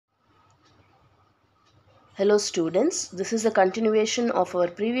Hello students, this is a continuation of our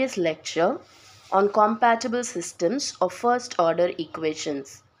previous lecture on compatible systems of first order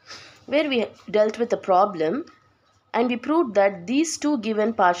equations, where we dealt with a problem and we proved that these two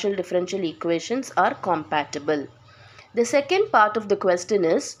given partial differential equations are compatible. The second part of the question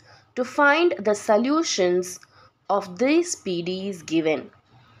is to find the solutions of these PDEs given.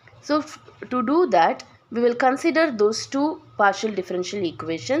 So to do that, we will consider those two partial differential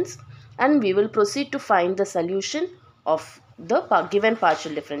equations and we will proceed to find the solution of the given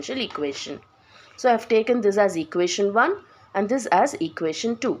partial differential equation. So I have taken this as equation 1 and this as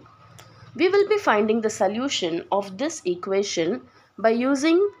equation 2. We will be finding the solution of this equation by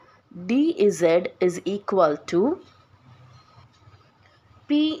using dz is equal to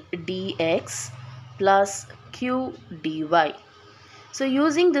pdx plus qdy. So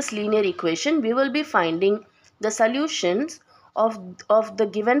using this linear equation, we will be finding the solutions of the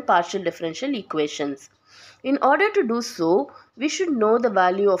given partial differential equations. In order to do so, we should know the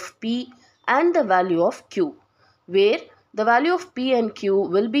value of P and the value of Q, where the value of P and Q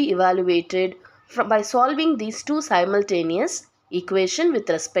will be evaluated by solving these two simultaneous equations with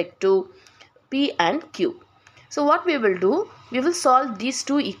respect to P and Q. So what we will do, we will solve these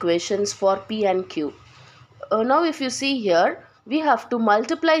two equations for P and Q. Now if you see here, we have to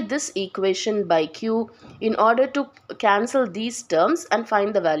multiply this equation by q in order to cancel these terms and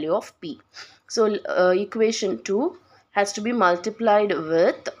find the value of p. So equation 2 has to be multiplied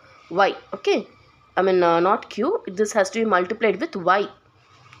with y. Okay, not q, this has to be multiplied with y.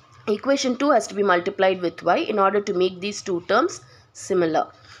 Equation 2 has to be multiplied with y in order to make these two terms similar.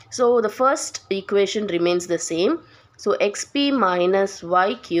 So the first equation remains the same. So xp minus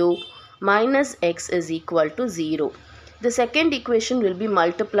yq minus x is equal to 0. The second equation will be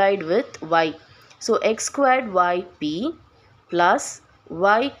multiplied with y. So x squared yp plus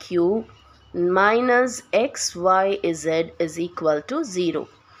yq minus xyz is equal to 0.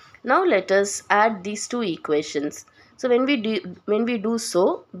 Now let us add these two equations. So when we do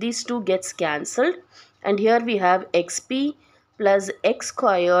so, these two gets cancelled and here we have xp plus x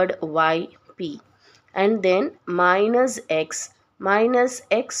squared yp and then minus x minus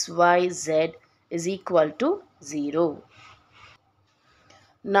xyz is equal to 0.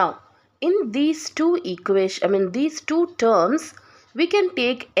 Now in these two these two terms, we can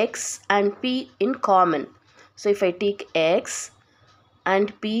take x and p in common. So if I take x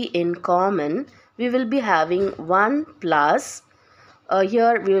and p in common, we will be having 1 plus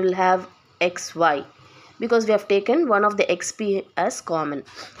here we will have xy because we have taken one of the xp as common,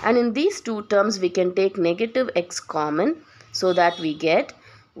 and in these two terms we can take negative x common so that we get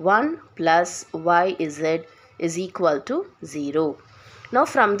 1 plus yz is equal to 0. Now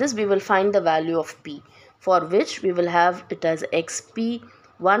from this we will find the value of p, for which we will have it as xp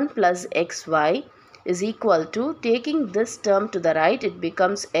 1 plus xy is equal to, taking this term to the right, it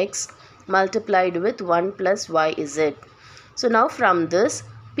becomes x multiplied with 1 plus yz. So now from this,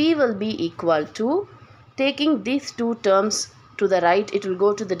 p will be equal to, taking these two terms to the right, it will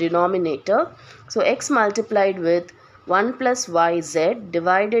go to the denominator. So x multiplied with 1 plus yz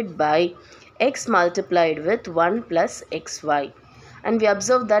divided by x multiplied with 1 plus xy. And we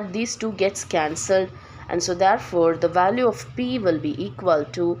observe that these two gets cancelled, and so therefore the value of p will be equal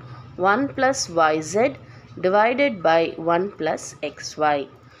to 1 plus yz divided by 1 plus xy.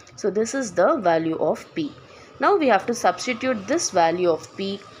 So this is the value of p. Now we have to substitute this value of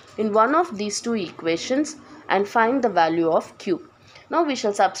p in one of these two equations and find the value of q. Now we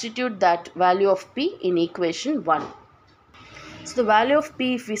shall substitute that value of p in equation 1. So the value of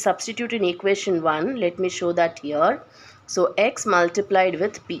p, if we substitute in equation 1, let me show that here. So x multiplied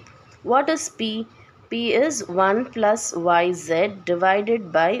with p. What is p? P is 1 plus yz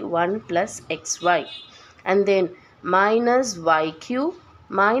divided by 1 plus xy, and then minus yq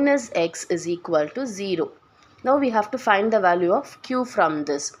minus x is equal to 0. Now we have to find the value of q from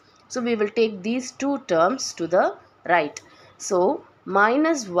this. So we will take these two terms to the right. So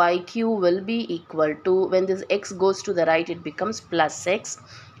minus yq will be equal to, when this x goes to the right it becomes plus x,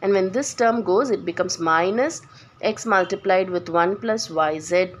 and when this term goes it becomes minus x multiplied with 1 plus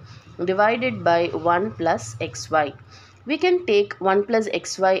yz divided by 1 plus xy. We can take 1 plus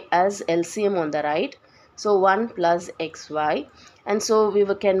xy as LCM on the right. So 1 plus xy, and so we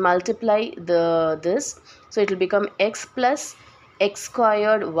can multiply this. So it will become x plus x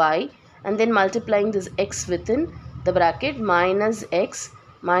squared y, and then multiplying this x within the bracket minus x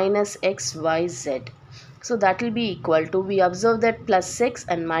minus xyz. So that will be equal to, we observe that plus x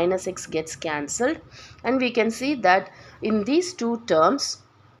and minus x gets cancelled, and we can see that in these two terms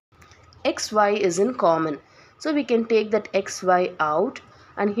xy is in common. So we can take that xy out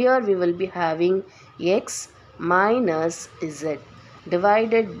and here we will be having x minus z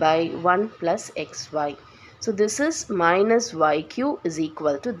divided by 1 plus xy. So this is minus yq is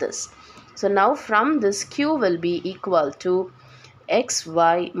equal to this. So now from this q will be equal to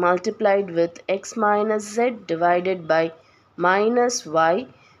xy multiplied with x minus z divided by minus y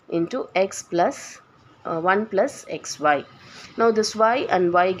into x plus 1 plus xy. Now this y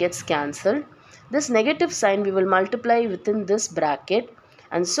and y gets cancelled. This negative sign we will multiply within this bracket,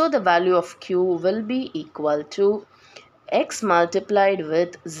 and so the value of q will be equal to x multiplied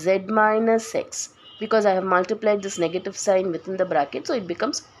with z minus x, because I have multiplied this negative sign within the bracket, so it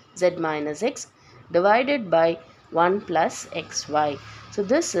becomes z minus x divided by 1 plus xy. So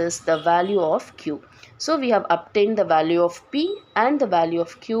this is the value of q. So we have obtained the value of p and the value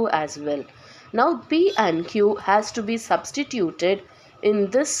of q as well. Now p and q has to be substituted in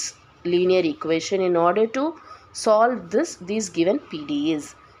this linear equation in order to solve these given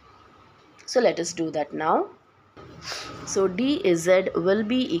PDEs. So let us do that now. So dz will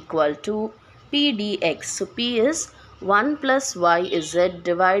be equal to pdx. So p is 1 plus yz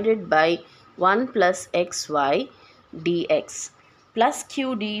divided by 1 plus xy dx plus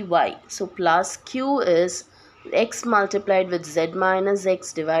q dy. So plus q is x multiplied with z minus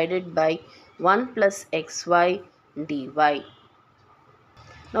x divided by 1 plus xy dy.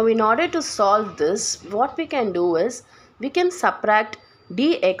 Now in order to solve this, what we can do is we can subtract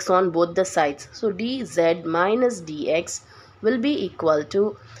dx on both the sides. So dz minus dx will be equal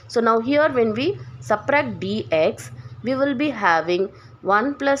to, so now here when we subtract dx, we will be having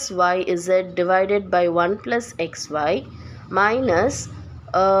 1 plus yz divided by 1 plus xy minus,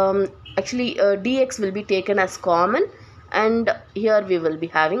 dx will be taken as common, and here we will be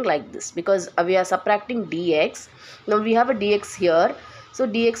having like this, because we are subtracting dx. Now we have a dx here, so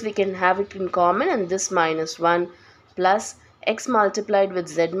dx we can have it in common, and this minus 1 plus x multiplied with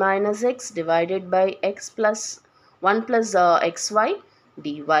z minus x divided by x plus 1 plus xy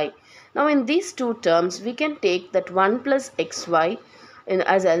dy. Now in these two terms we can take that 1 plus xy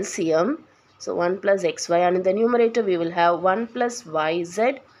as LCM. So 1 plus xy, and in the numerator we will have 1 plus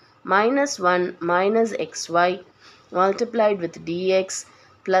yz minus 1 minus xy multiplied with dx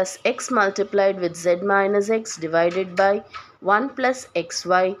plus x multiplied with z minus x divided by 1 plus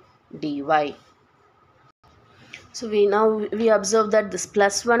xy dy. So we observe that this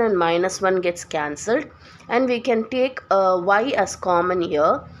plus 1 and minus 1 gets cancelled, and we can take y as common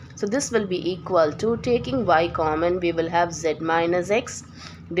here. So this will be equal to, taking y common, we will have z minus x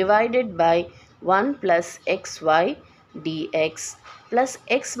divided by 1 plus xy dx plus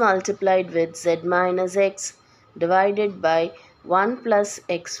x multiplied with z minus x divided by 1 plus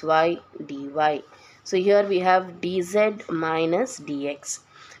xy dy. So here we have dz minus dx.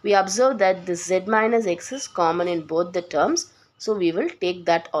 We observe that this z minus x is common in both the terms, so we will take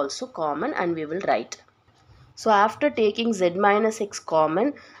that also common and we will write. So after taking z minus x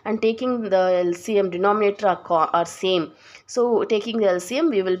common and taking the LCM, denominator are same. So taking the LCM,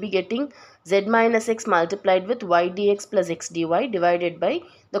 we will be getting z minus x multiplied with y dx plus x dy divided by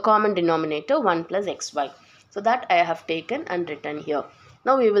the common denominator 1 plus xy. So that I have taken and written here.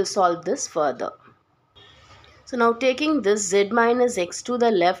 Now we will solve this further. So now taking this z minus x to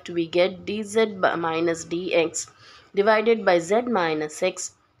the left, we get dz minus dx divided by z minus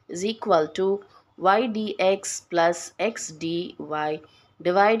x is equal to y dx plus x dy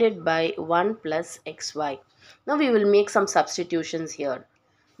divided by 1 plus xy. Now we will make some substitutions here.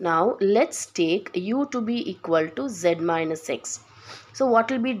 Now let's take u to be equal to z minus x. So what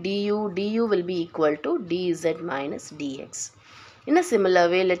will be du? Du will be equal to dz minus dx. In a similar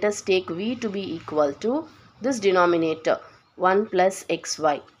way, let us take v to be equal to this denominator 1 plus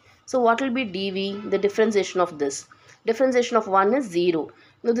xy. So what will be dv? The differentiation of this. Differentiation of 1 is 0.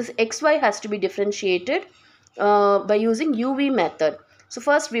 Now this xy has to be differentiated by using uv method. So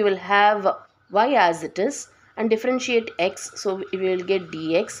first we will have y as it is and differentiate x. So we will get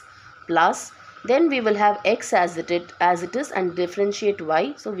dx plus, then we will have x as it is and differentiate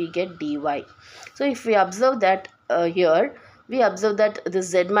y. So we get dy. So if we observe that here, we observe that this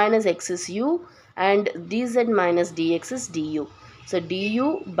z minus x is u and dz minus dx is du. So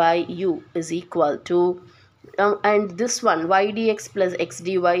du by u is equal to, and this one y dx plus x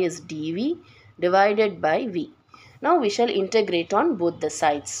dy is dv divided by v. Now we shall integrate on both the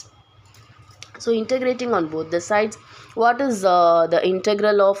sides. So integrating on both the sides, what is the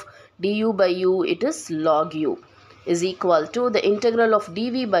integral of du by u? It is log u is equal to the integral of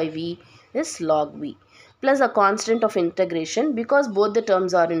dv by v is log v plus a constant of integration. Because both the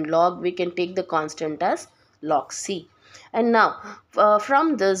terms are in log, we can take the constant as log c. And now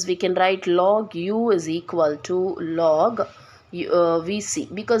from this we can write log u is equal to log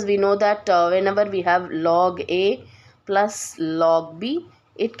VC, because we know that whenever we have log A plus log B,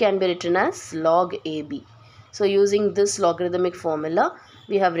 it can be written as log AB. So using this logarithmic formula,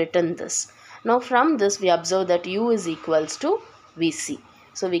 we have written this. Now from this we observe that U is equals to VC.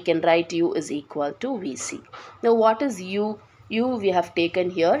 So we can write U is equal to VC. Now what is U? U we have taken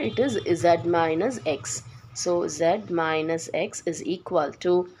here, it is Z minus X. So Z minus X is equal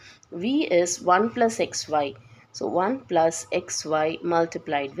to, V is 1 plus XY. So 1 plus XY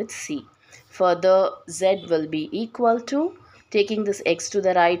multiplied with C. Further, Z will be equal to, taking this X to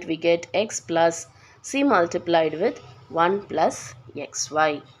the right, we get X plus C multiplied with 1 plus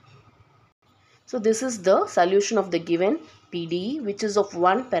XY. So this is the solution of the given PDE, which is of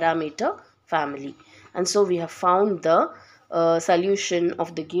one parameter family. And so we have found the solution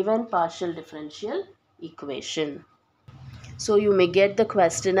of the given partial differential equation. So you may get the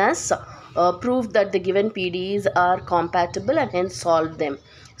question as prove that the given PDEs are compatible and hence solve them.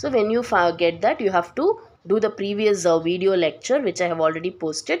 So when you get that, you have to do the previous video lecture which I have already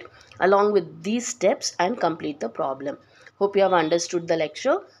posted along with these steps and complete the problem. Hope you have understood the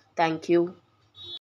lecture. Thank you.